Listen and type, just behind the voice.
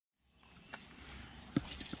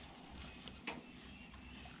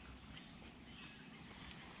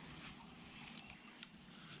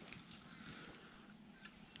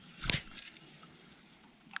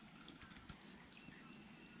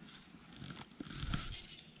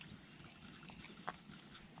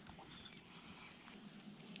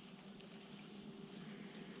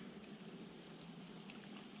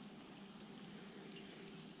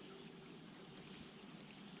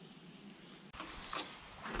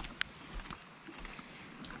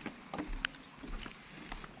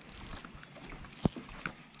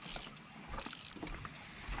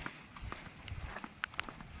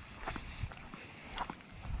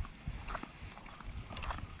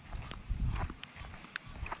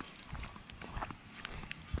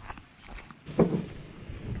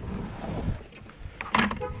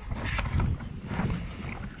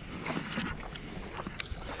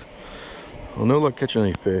no luck catching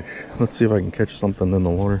any fish. Let's see if I can catch something in the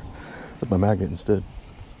water with my magnet instead.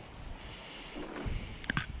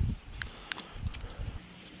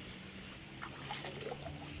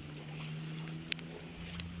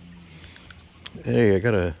 Hey, I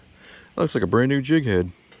got a, looks like a brand new jig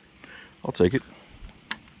head. I'll take it.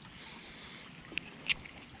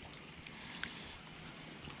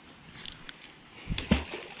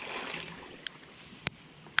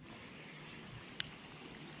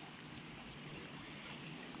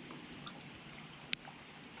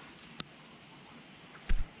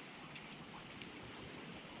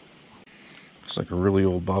 Looks like a really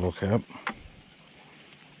old bottle cap.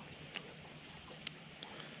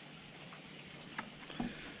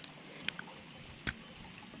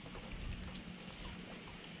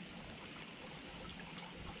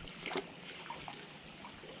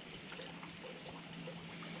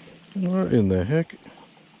 What in the heck?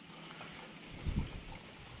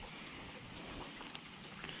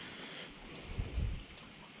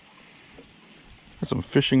 Got some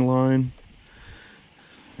fishing line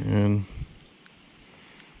and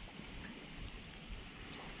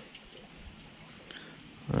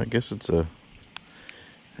I guess it's an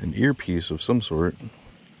earpiece of some sort,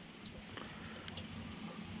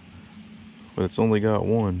 but it's only got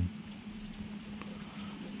one.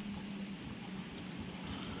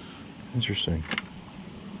 Interesting.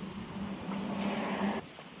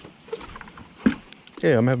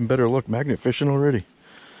 Yeah, I'm having better luck magnet fishing already.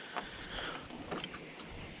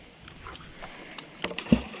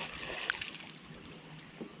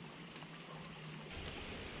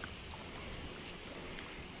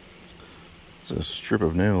 It's a strip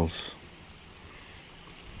of nails.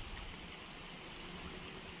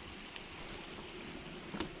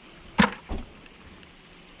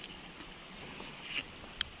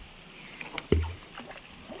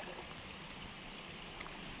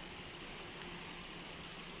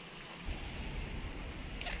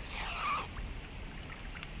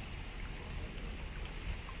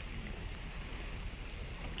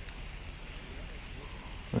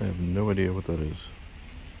 I have no idea what that is.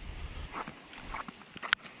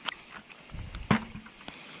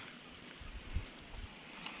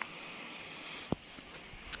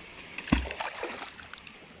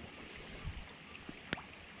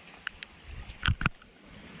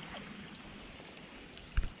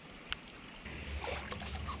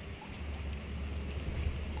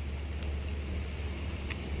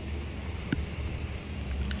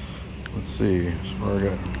 Let's see, as far as I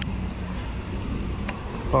got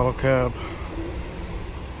bottle cap,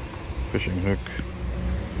 fishing hook,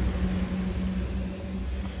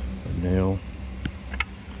 a nail.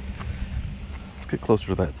 Let's get closer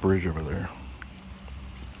to that bridge over there.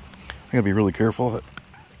 I gotta be really careful that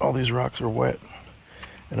all these rocks are wet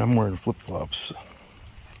and I'm wearing flip-flops.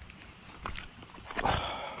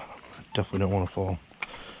 Definitely don't want to fall.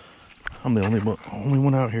 I'm the only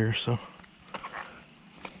one out here, so.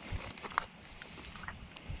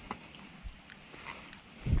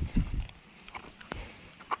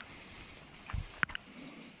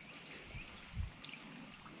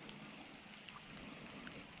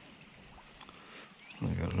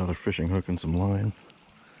 I got another fishing hook and some line.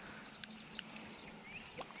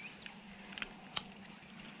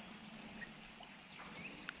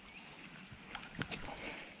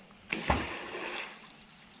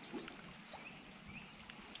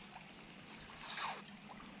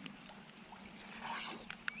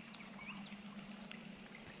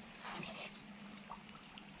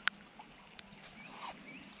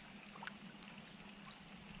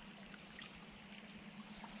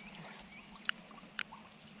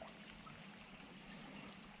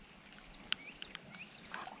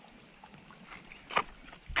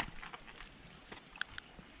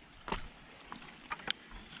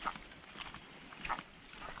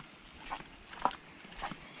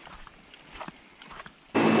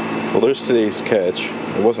 Well, there's today's catch.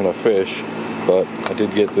 It wasn't a fish, but I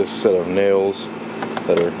did get this set of nails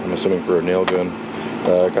that are, I'm assuming, for a nail gun.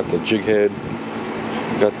 Got the jig head,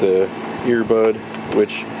 got the earbud,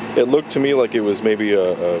 which it looked to me like it was maybe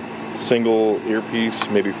a single earpiece,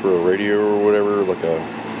 maybe for a radio or whatever, like a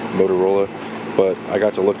Motorola. But I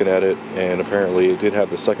got to looking at it, and apparently it did have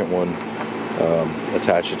the second one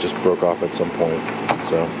attached. It just broke off at some point,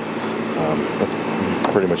 so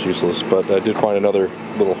that's pretty much useless. But I did find another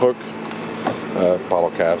little hook,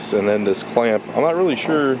 bottle caps, and then this clamp. I'm not really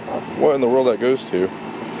sure what in the world that goes to.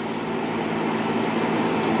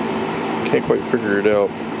 Can't quite figure it out.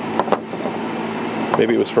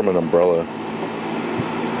 Maybe it was from an umbrella.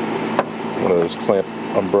 One of those clamp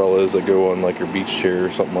umbrellas that go on like your beach chair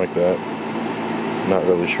or something like that. Not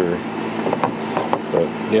really sure. But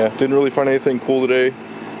But yeah, didn't really find anything cool today.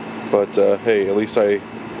 But hey, at least I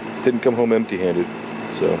didn't come home empty-handed.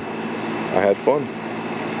 So I had fun.